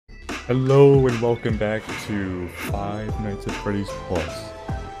Hello and welcome back to Five Nights at Freddy's Plus.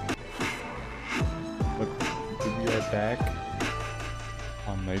 Look, we are back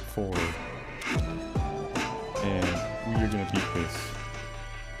on night 4, and we are gonna beat this.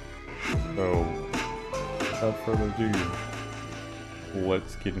 So, without further ado,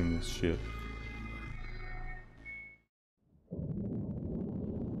 let's get in this shit.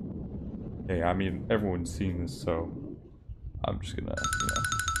 Hey, I mean, everyone's seen this, so I'm just gonna,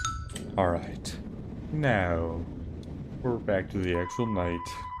 Alright. Now, we're back to the actual night.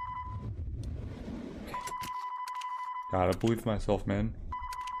 Gotta believe myself, man.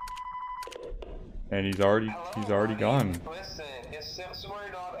 And he's already gone. Listen, it seems we're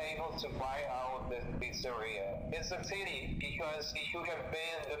not able to buy out the pizzeria. It's a pity, because it could have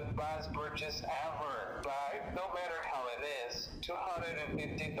been the best purchase ever. But no matter how it is,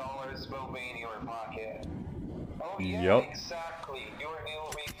 $250 will be in your pocket. Oh yeah, Yep. exactly. Your new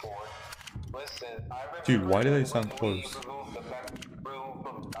report. Listen, I remember. Dude, why do they when sound we close? removed the back room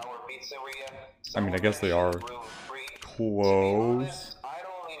from our pizzeria. I mean, I guess they are close. I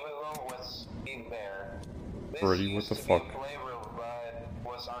don't even know what's in there. Freddy, what the fuck? Playroom, but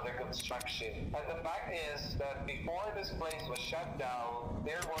was under construction. And the fact is that before this place was shut down,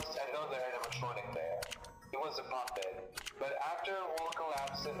 there was another animatronic there. It was a puppet. But after a wall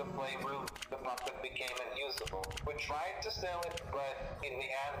collapsed in the playroom, the puppet became unusable. We tried to sell it, but in the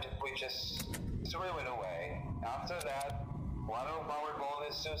end, we just threw it away. After that, one of our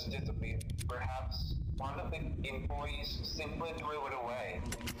bonus suits disappeared. Perhaps one of the employees simply threw it away,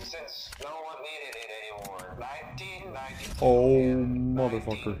 since no one needed it anymore. 1992 and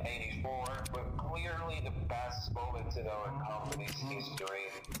Motherfucker. 1984 were clearly the best moments in our company's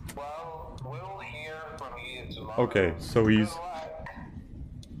history. Well, we'll hear from you tomorrow. Okay, so he's... Good luck.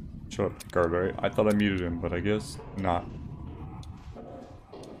 Shut up, guard, right? I thought I muted him, but I guess not.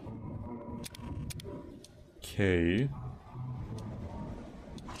 Okay.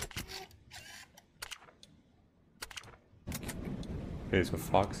 Okay, so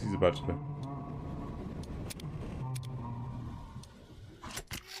Foxy's about to...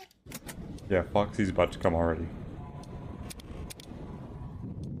 Yeah, Foxy's about to come already.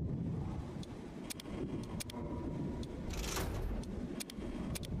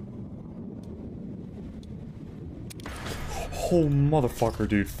 Oh, motherfucker,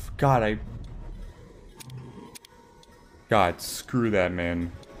 dude. God, God, screw that,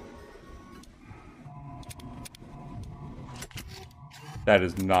 man. That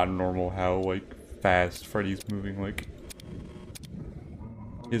is not normal how, like, fast Freddy's moving, like,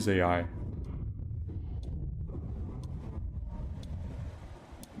 his AI.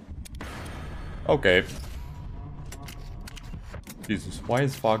 Okay. Jesus, why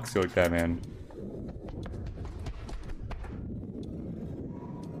is Foxy like that, man?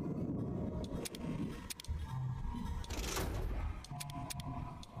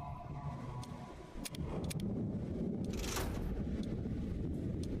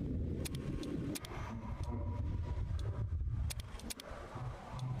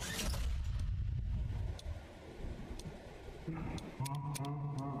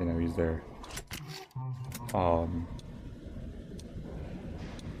 You know, he's there.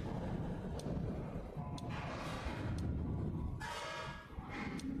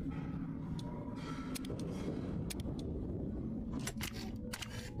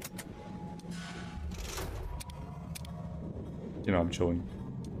 You know, I'm chilling.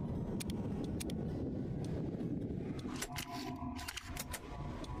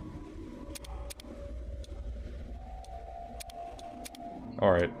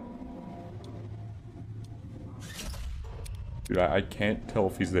 Alright. Dude, I can't tell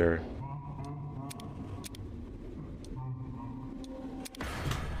if he's there.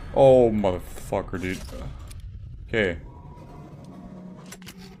 Oh, motherfucker, dude. Okay.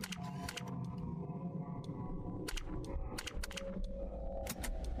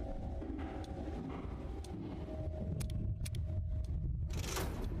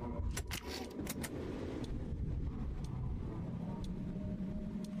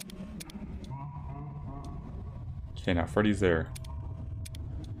 Okay, now Freddy's there.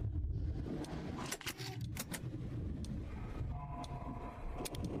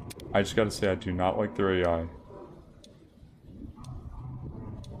 I just gotta say, I do not like their AI.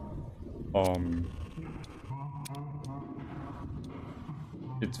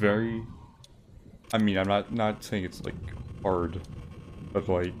 It's very... I mean, I'm not saying it's, like, hard, but,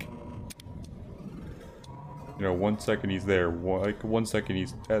 like... You know, 1 second he's there, like, 1 second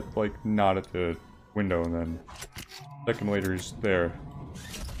he's at, like, not at the window, and then... Second later he's there.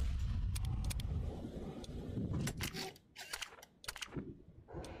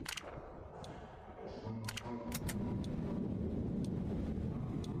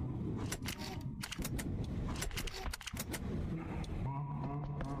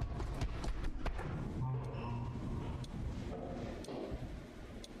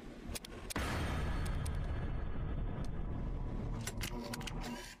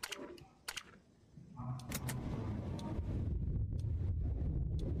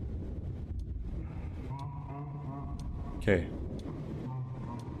 Okay.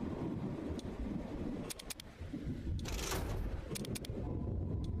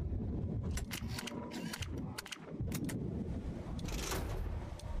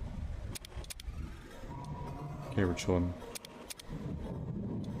 Okay, we're chilling.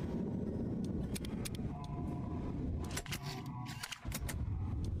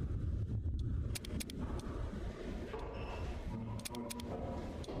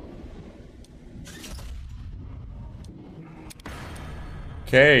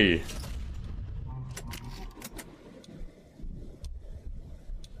 Okay.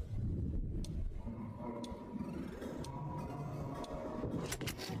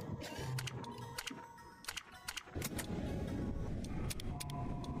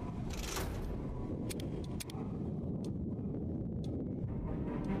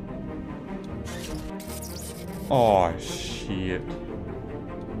 Oh, shit.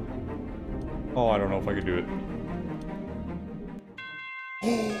 Oh, I don't know if I could do it.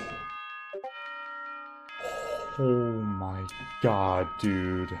 Oh my god,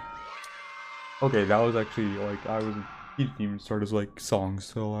 dude. Okay, that was actually, like, he didn't even start his, like, song,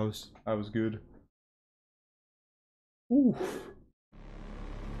 so I was good. Oof.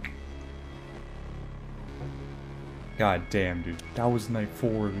 God damn, dude. That was night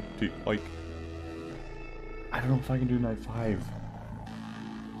 4, dude. Like, I don't know if I can do night 5.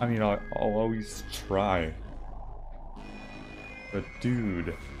 I mean, I'll always try. But,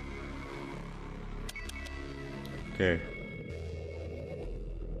 dude. Okay.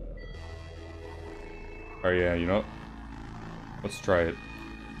 Oh yeah, you know what? Let's try it.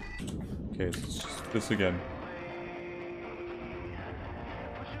 Okay, so it's just this again.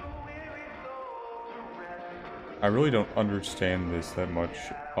 I really don't understand this that much.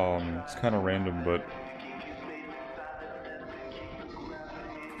 It's kind of random, but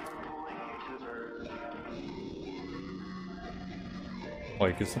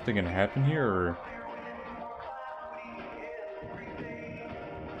like, is something gonna happen here, or?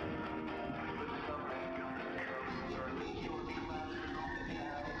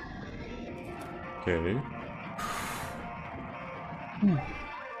 Okay.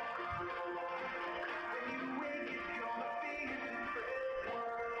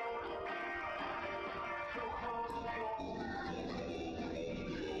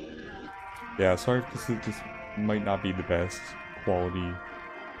 Yeah, sorry if this might not be the best quality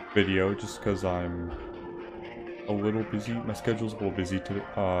video, just because I'm a little busy. My schedule's a little busy today,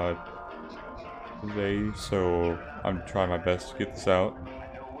 so I'm trying my best to get this out,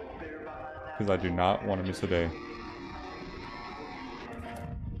 because I do not want to miss a day.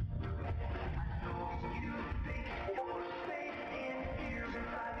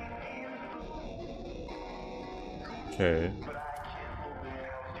 Okay.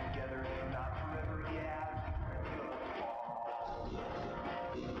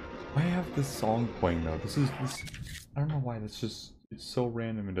 Why have this song playing though? This. I don't know why. It's so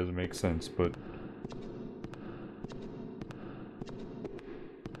random. It doesn't make sense. But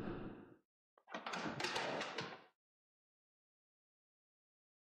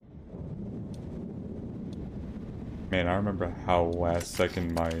man, I remember how last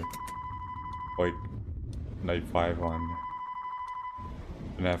second my like night 5 on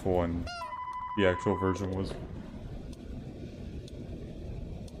Fnaf 1, the actual version was.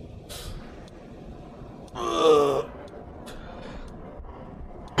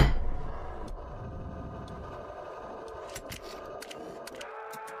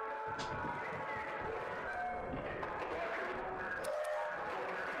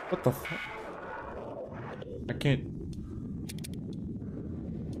 What the fuck? I can't.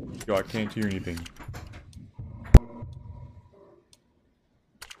 Yo, I can't hear anything.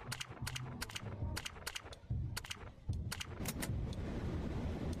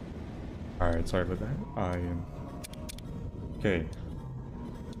 Alright, sorry about that. I am. Okay.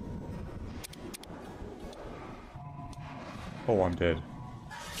 Oh, I'm dead.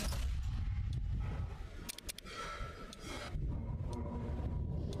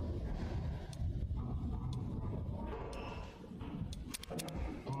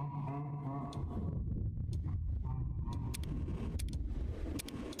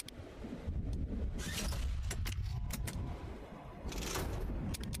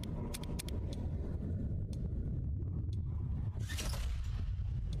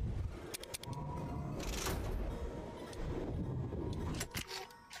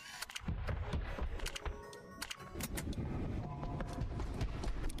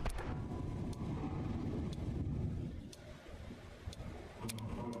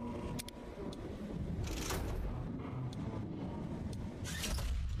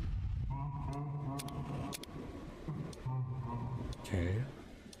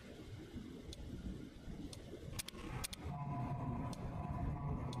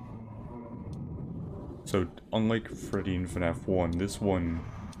 So, unlike Freddy in Fnaf 1, this one,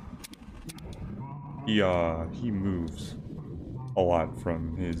 he moves a lot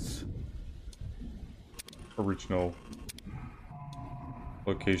from his original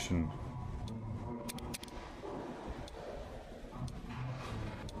location.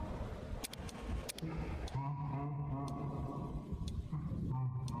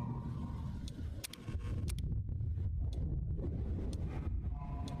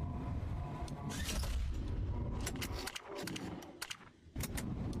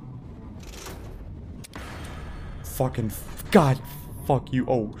 Fucking God, fuck you.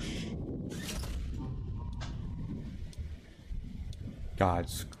 Oh, God,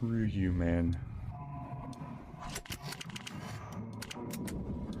 screw you, man.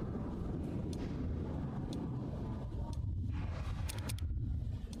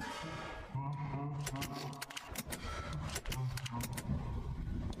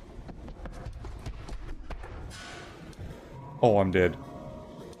 Oh, I'm dead.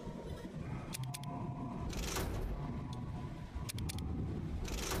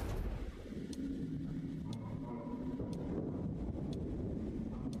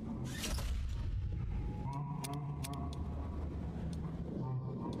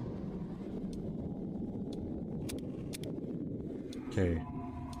 Okay.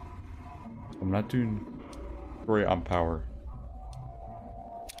 I'm not doing great on power.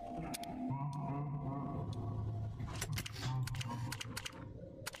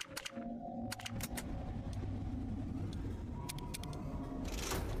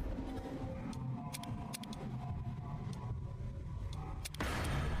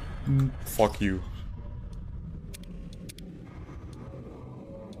 Fuck you.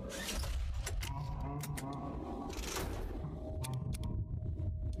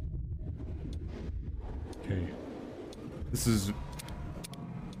 Okay. This is...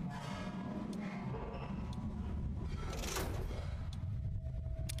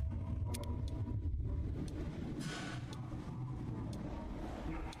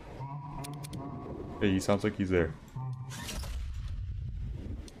 Hey, he sounds like he's there.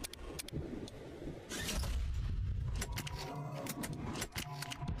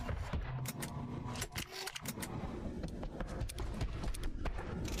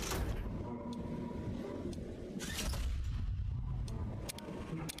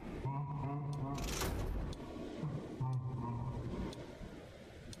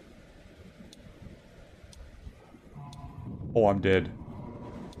 Oh, I'm dead.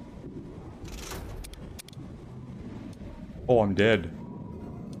 Oh, I'm dead.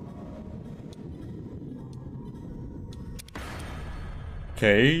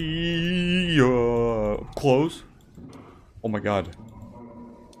 Okay, close. Oh my god.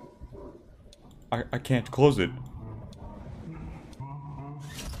 I can't close it.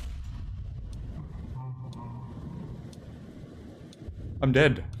 I'm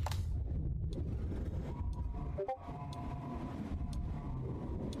dead.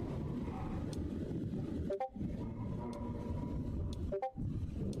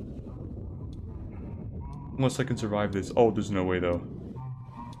 Unless I can survive this. Oh, there's no way though.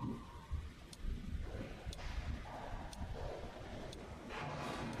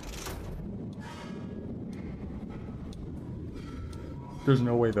 There's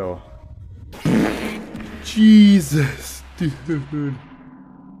no way though. Jesus, dude.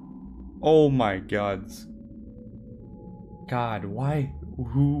 Oh my god. God, why?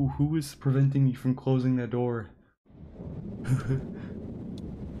 Who is preventing me from closing that door?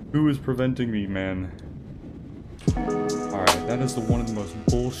 Who is preventing me, man? Alright, that is one of the most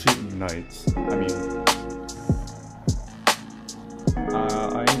bullshit nights. I mean,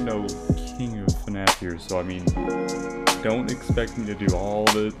 I ain't no king of FNAF here, so I mean, don't expect me to do all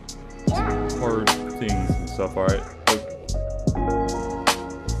the hard things and stuff, alright?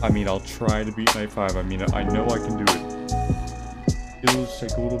 I mean, I'll try to beat night 5. I mean, I know I can do it. It'll just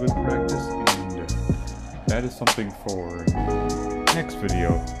take a little bit of practice, and that is something for next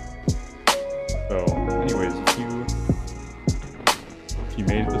video. So, anyways, if you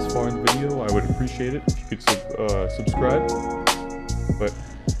made it this far in the video, I would appreciate it if you could subscribe. But,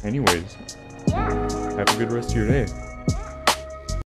 anyways, have a good rest of your day.